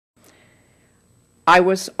I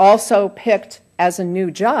was also picked as a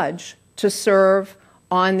new judge to serve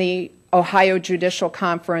on the Ohio Judicial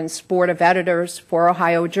Conference Board of Editors for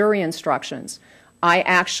Ohio jury instructions. I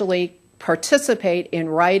actually participate in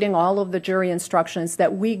writing all of the jury instructions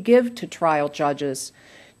that we give to trial judges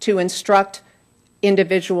to instruct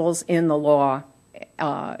individuals in the law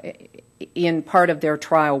in part of their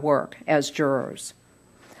trial work as jurors.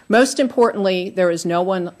 Most importantly, there is no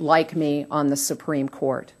one like me on the Supreme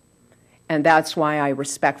Court, and that's why I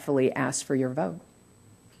respectfully ask for your vote.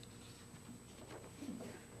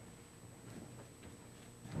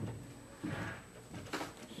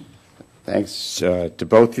 Thanks to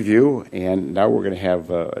both of you, and now we're going to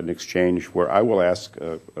have an exchange where I will ask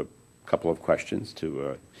a couple of questions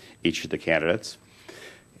to each of the candidates,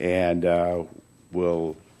 and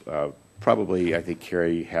we'll probably, I think,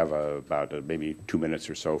 Carrie, have about maybe 2 minutes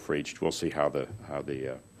or so for each. We'll see how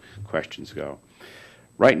the questions go.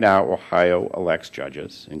 Right now, Ohio elects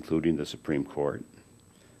judges, including the Supreme Court,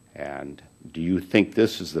 and do you think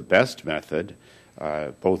this is the best method,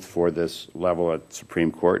 both for this level at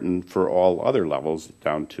Supreme Court and for all other levels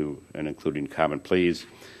down to and including common pleas?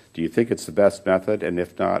 Do you think it's the best method? And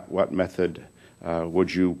if not, what method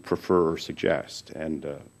would you prefer or suggest? And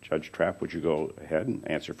Judge Trapp, would you go ahead and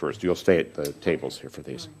answer first? You'll stay at the tables here for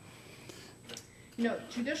these. You know,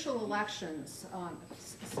 judicial elections,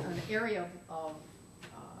 an area of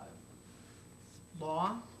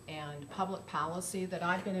law and public policy that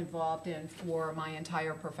I've been involved in for my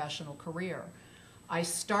entire professional career. I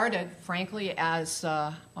started, frankly, as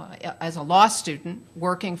a law student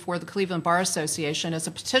working for the Cleveland Bar Association as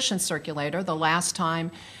a petition circulator the last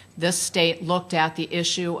time this state looked at the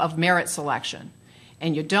issue of merit selection.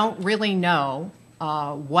 And you don't really know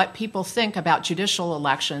what people think about judicial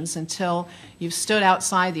elections until you've stood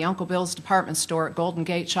outside the Uncle Bill's department store at Golden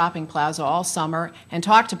Gate Shopping Plaza all summer and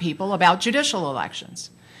talked to people about judicial elections.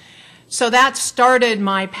 So that started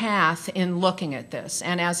my path in looking at this.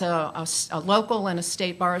 And as a local and a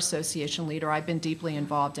state bar association leader, I've been deeply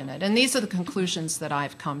involved in it. And these are the conclusions that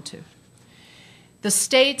I've come to. The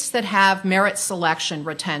states that have merit selection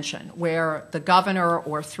retention, where the governor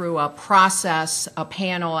or through a process, a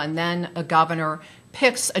panel, and then a governor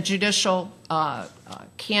picks a judicial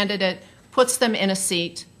candidate, puts them in a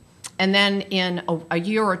seat, and then in a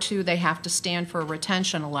year or two they have to stand for a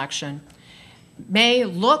retention election, may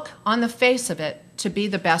look on the face of it to be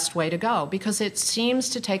the best way to go because it seems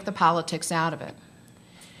to take the politics out of it.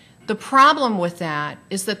 The problem with that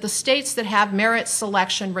is that the states that have merit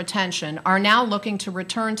selection retention are now looking to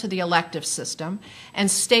return to the elective system, and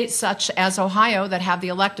states such as Ohio that have the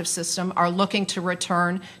elective system are looking to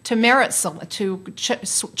return to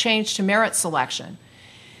change to merit selection.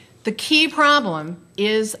 The key problem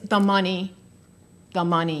is the money, the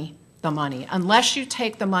money, the money. Unless you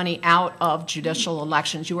take the money out of judicial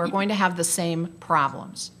elections, you are going to have the same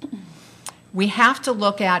problems. We have to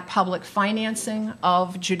look at public financing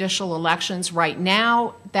of judicial elections. Right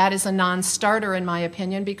now, that is a non-starter in my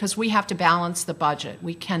opinion because we have to balance the budget.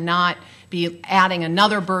 We cannot be adding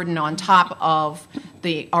another burden on top of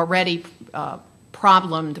the already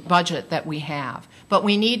problemed budget that we have. But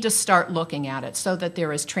we need to start looking at it so that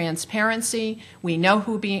there is transparency. We know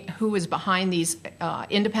who is behind these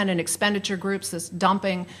independent expenditure groups that's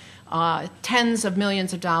dumping tens of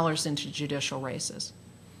millions of dollars into judicial races.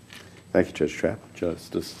 Thank you, Judge Trapp.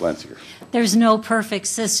 Justice Lanzinger. There's no perfect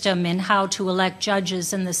system in how to elect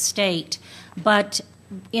judges in the state, but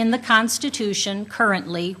in the Constitution,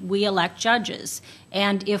 currently, we elect judges.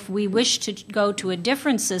 And if we wish to go to a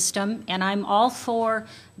different system, and I'm all for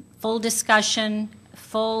full discussion,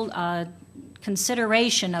 full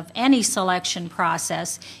consideration of any selection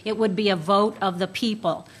process, it would be a vote of the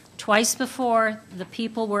people. Twice before, the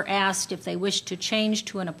people were asked if they wished to change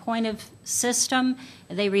to an appointed system.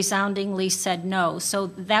 They resoundingly said no. So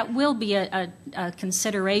that will be a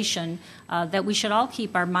consideration that we should all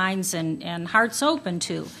keep our minds and hearts open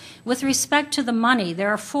to. With respect to the money, there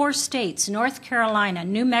are 4 states, North Carolina,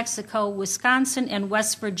 New Mexico, Wisconsin, and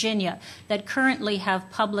West Virginia, that currently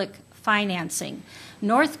have public financing.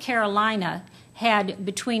 North Carolina had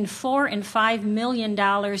between $4 and $5 million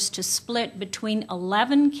to split between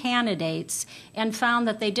 11 candidates and found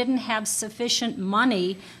that they didn't have sufficient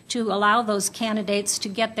money to allow those candidates to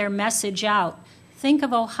get their message out. Think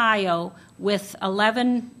of Ohio with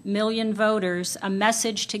 11 million voters, a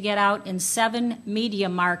message to get out in 7 media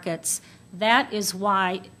markets. That is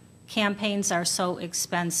why campaigns are so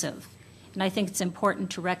expensive. And I think it's important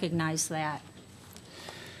to recognize that.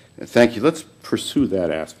 Thank you. Let's pursue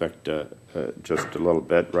that aspect just a little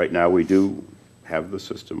bit. Right now we do have the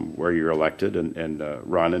system where you're elected and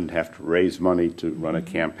run and have to raise money to run a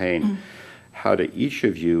campaign. how do each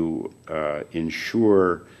of you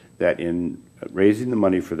ensure that in raising the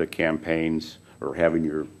money for the campaigns or having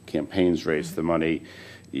your campaigns raise the money,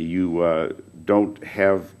 you don't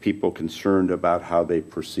have people concerned about how they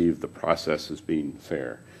perceive the process as being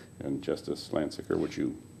fair? And Justice Lanzinger, would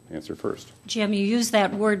you answer first? Jim, you use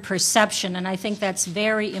that word perception, and I think that's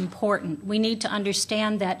very important. We need to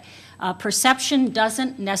understand that perception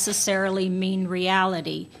doesn't necessarily mean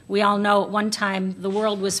reality. We all know at one time the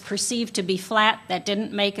world was perceived to be flat. That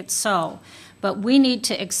didn't make it so. But we need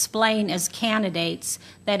to explain as candidates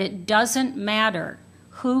that it doesn't matter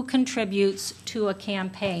who contributes to a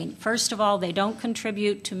campaign. First of all, they don't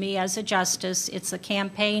contribute to me as a justice. It's a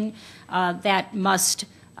campaign that must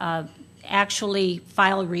actually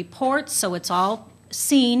file reports, so it's all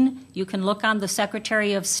seen. You can look on the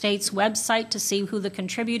Secretary of State's website to see who the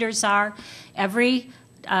contributors are. Every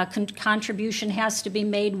contribution has to be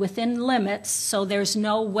made within limits, so there's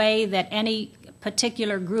no way that any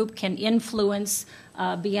particular group can influence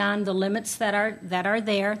beyond the limits that are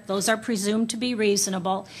there. Those are presumed to be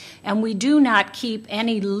reasonable. And we do not keep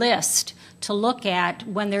any list to look at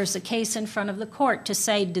when there's a case in front of the court to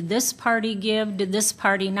say, did this party give, did this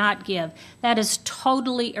party not give? That is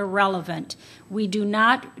totally irrelevant. We do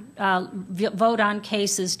not vote on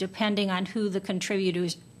cases depending on who the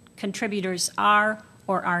contributors are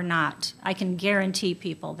or are not. I can guarantee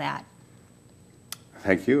people that.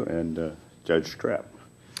 Thank you. And Judge Trapp.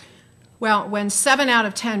 Well, when 7 out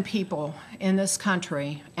of 10 people in this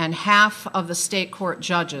country and half of the state court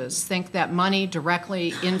judges think that money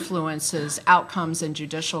directly influences outcomes in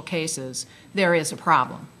judicial cases, there is a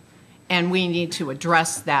problem, and we need to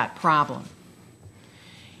address that problem.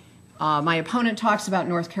 My opponent talks about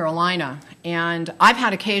North Carolina, and I've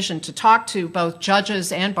had occasion to talk to both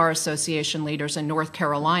judges and Bar Association leaders in North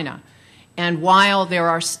Carolina. And while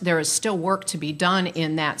there is still work to be done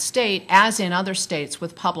in that state, as in other states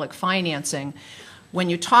with public financing, when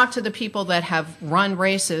you talk to the people that have run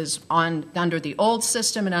races under the old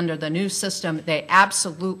system and under the new system, they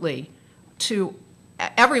absolutely, to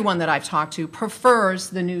everyone that I've talked to, prefers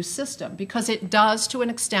the new system because it does, to an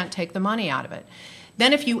extent, take the money out of it.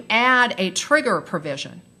 Then if you add a trigger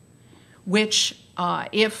provision, which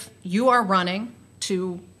if you are running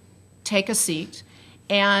to take a seat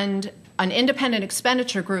and an independent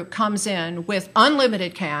expenditure group comes in with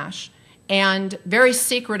unlimited cash and very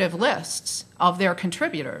secretive lists of their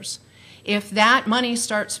contributors, if that money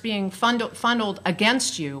starts being funneled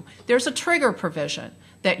against you, there's a trigger provision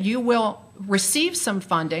that you will receive some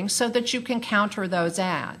funding so that you can counter those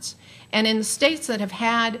ads. And in the states that have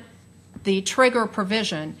had the trigger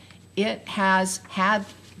provision, it has had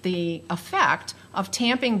the effect of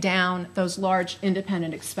tamping down those large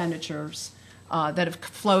independent expenditures that have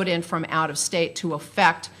flowed in from out of state to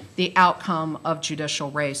affect the outcome of judicial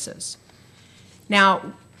races.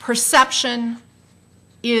 Now, perception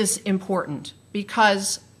is important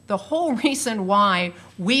because the whole reason why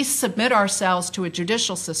we submit ourselves to a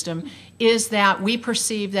judicial system is that we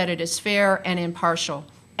perceive that it is fair and impartial,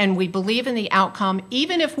 and we believe in the outcome.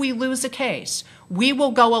 Even if we lose a case, we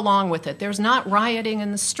will go along with it. There's not rioting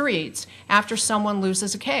in the streets after someone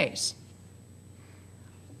loses a case.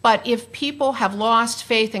 But if people have lost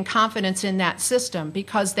faith and confidence in that system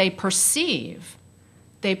because they perceive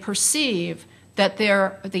that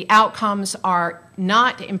the outcomes are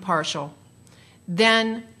not impartial,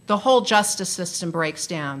 then the whole justice system breaks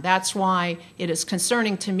down. That's why it is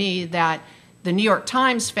concerning to me that the New York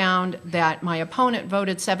Times found that my opponent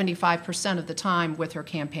voted 75% of the time with her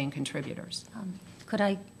campaign contributors. Could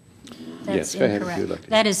I? Yes, That's go ahead, incorrect. if you'd like to.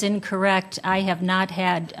 That is incorrect. I have not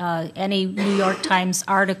had any New York Times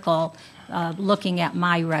article looking at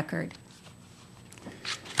my record.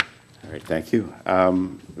 All right, thank you.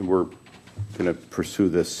 We're going to pursue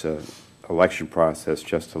this election process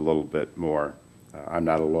just a little bit more. I'm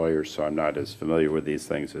not a lawyer, so I'm not as familiar with these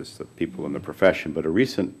things as the people in the profession, but a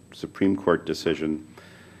recent Supreme Court decision,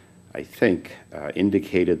 I think,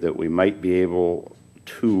 indicated that we might be able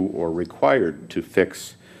to or required to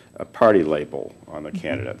fix a party label on the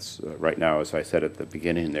candidates. Right now, as I said at the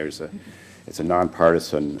beginning, it's a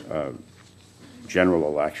nonpartisan general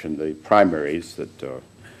election. The primaries that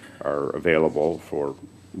are available for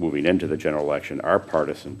moving into the general election are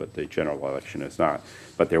partisan, but the general election is not.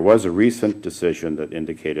 But there was a recent decision that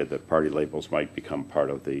indicated that party labels might become part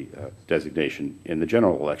of the designation in the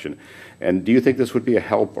general election. And do you think this would be a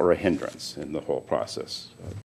help or a hindrance in the whole process?